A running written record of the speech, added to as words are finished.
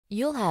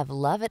You'll have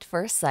love at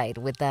first sight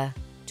with the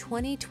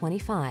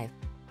 2025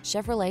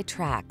 Chevrolet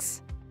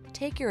Trax.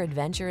 Take your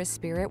adventurous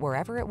spirit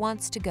wherever it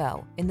wants to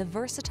go in the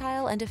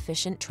versatile and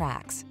efficient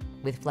Trax.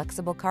 With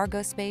flexible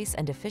cargo space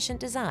and efficient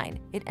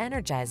design, it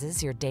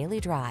energizes your daily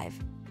drive.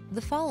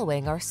 The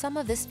following are some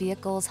of this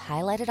vehicle's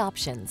highlighted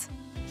options: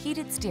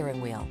 heated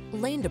steering wheel,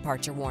 lane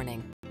departure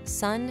warning,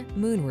 sun,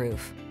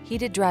 moonroof,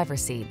 heated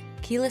driver's seat,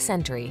 keyless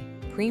entry,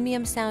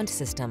 premium sound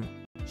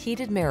system,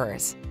 heated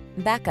mirrors,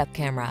 backup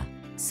camera,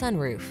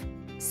 sunroof,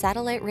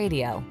 satellite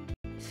radio.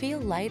 Feel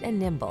light and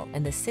nimble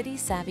in the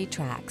city-savvy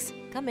Trax.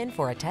 Come in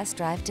for a test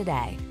drive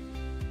today.